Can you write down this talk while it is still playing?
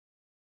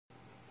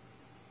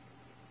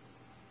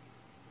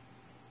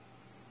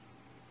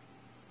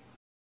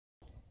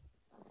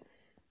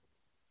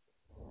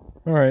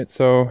Alright,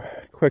 so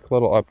quick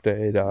little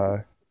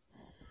update.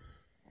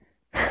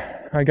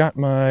 I got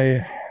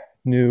my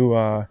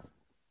new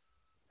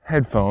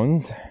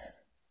headphones,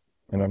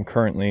 and I'm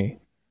currently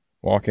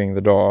walking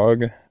the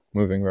dog,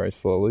 moving very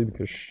slowly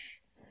because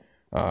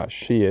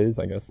she is,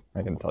 I guess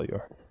I can tell you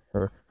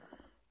her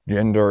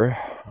gender.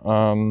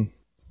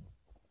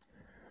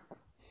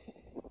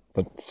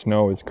 The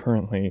snow is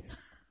currently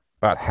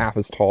about half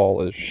as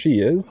tall as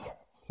she is,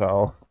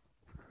 so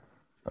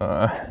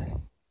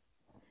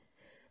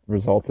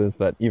result is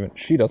that even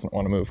she doesn't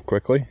want to move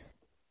quickly.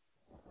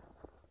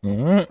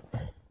 I'm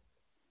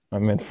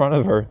in front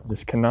of her.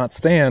 This cannot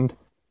stand.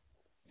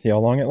 See how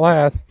long it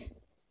lasts.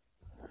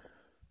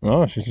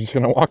 Oh, she's just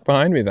going to walk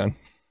behind me then.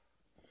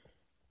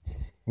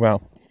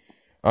 Well,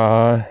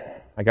 I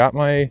got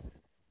my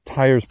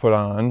tires put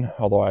on,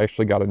 although I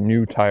actually got a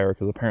new tire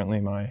because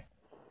apparently my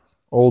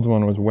old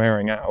one was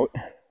wearing out.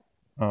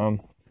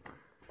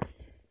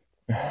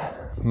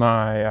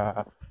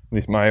 At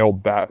least my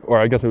old back, or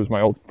I guess it was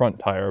my old front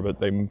tire, but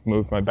they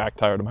moved my back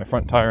tire to my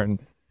front tire and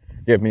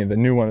gave me the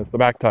new one as the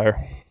back tire.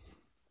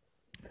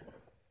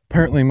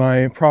 Apparently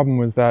my problem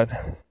was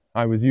that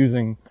I was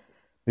using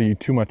the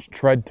too much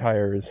tread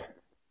tires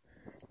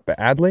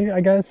badly,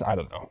 I guess? I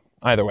don't know.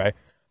 Either way,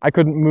 I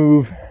couldn't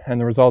move, and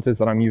the result is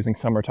that I'm using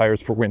summer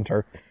tires for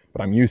winter,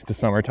 but I'm used to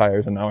summer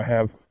tires, and now I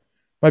have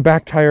my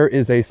back tire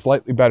is a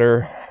slightly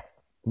better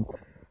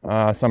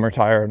summer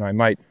tire, and I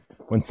might,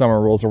 when summer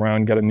rolls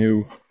around, get a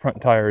new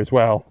front tire as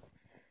well,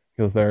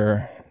 because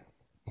the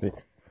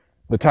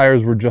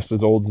tires were just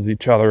as old as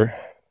each other,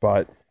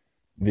 but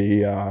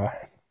the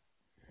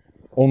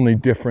only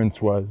difference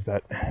was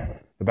that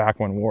the back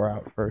one wore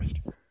out first.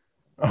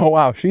 Oh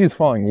wow, she's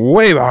falling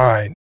way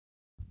behind.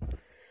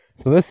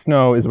 So this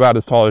snow is about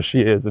as tall as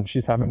she is, and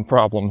she's having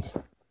problems.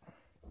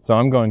 So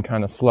I'm going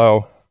kind of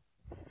slow.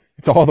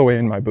 It's all the way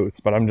in my boots,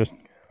 but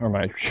or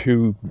my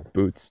shoe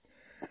boots,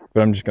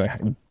 but I'm just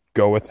gonna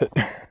go with it.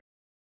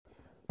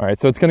 All right,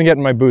 so it's gonna get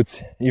in my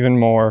boots even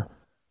more,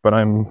 but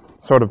I'm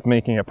sort of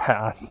making a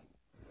path.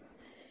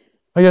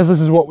 I guess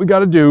this is what we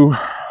gotta do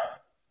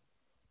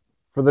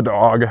for the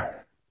dog.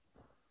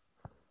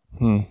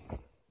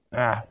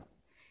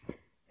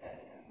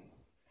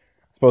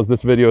 Suppose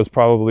this video is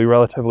probably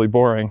relatively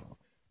boring.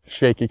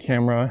 Shaky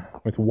camera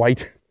with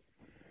white.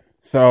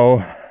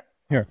 So,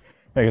 here,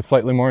 make it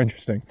slightly more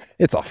interesting.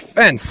 It's a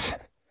fence!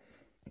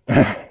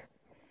 But,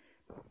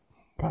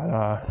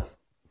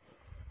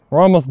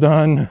 we're almost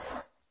done.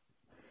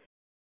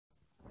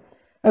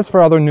 As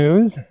for other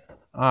news,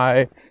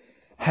 I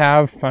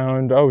have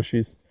found, oh,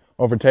 she's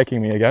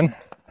overtaking me again.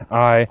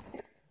 I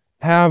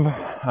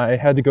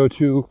had to go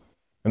to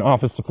an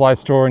office supply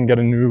store and get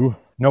a new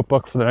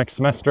notebook for the next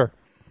semester.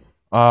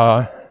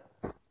 And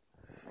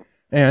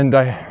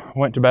I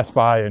went to Best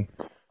Buy and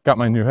got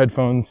my new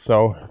headphones,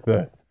 so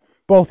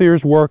both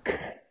ears work.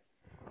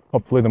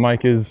 Hopefully the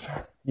mic is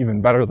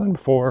even better than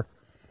before,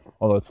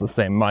 although it's the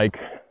same mic.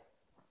 This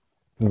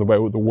is the way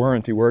the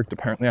warranty worked.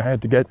 Apparently I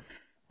had to get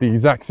the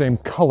exact same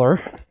color,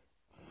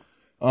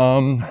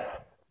 and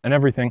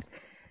everything.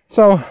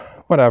 So,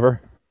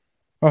 whatever.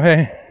 Oh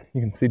hey,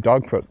 you can see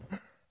dog foot.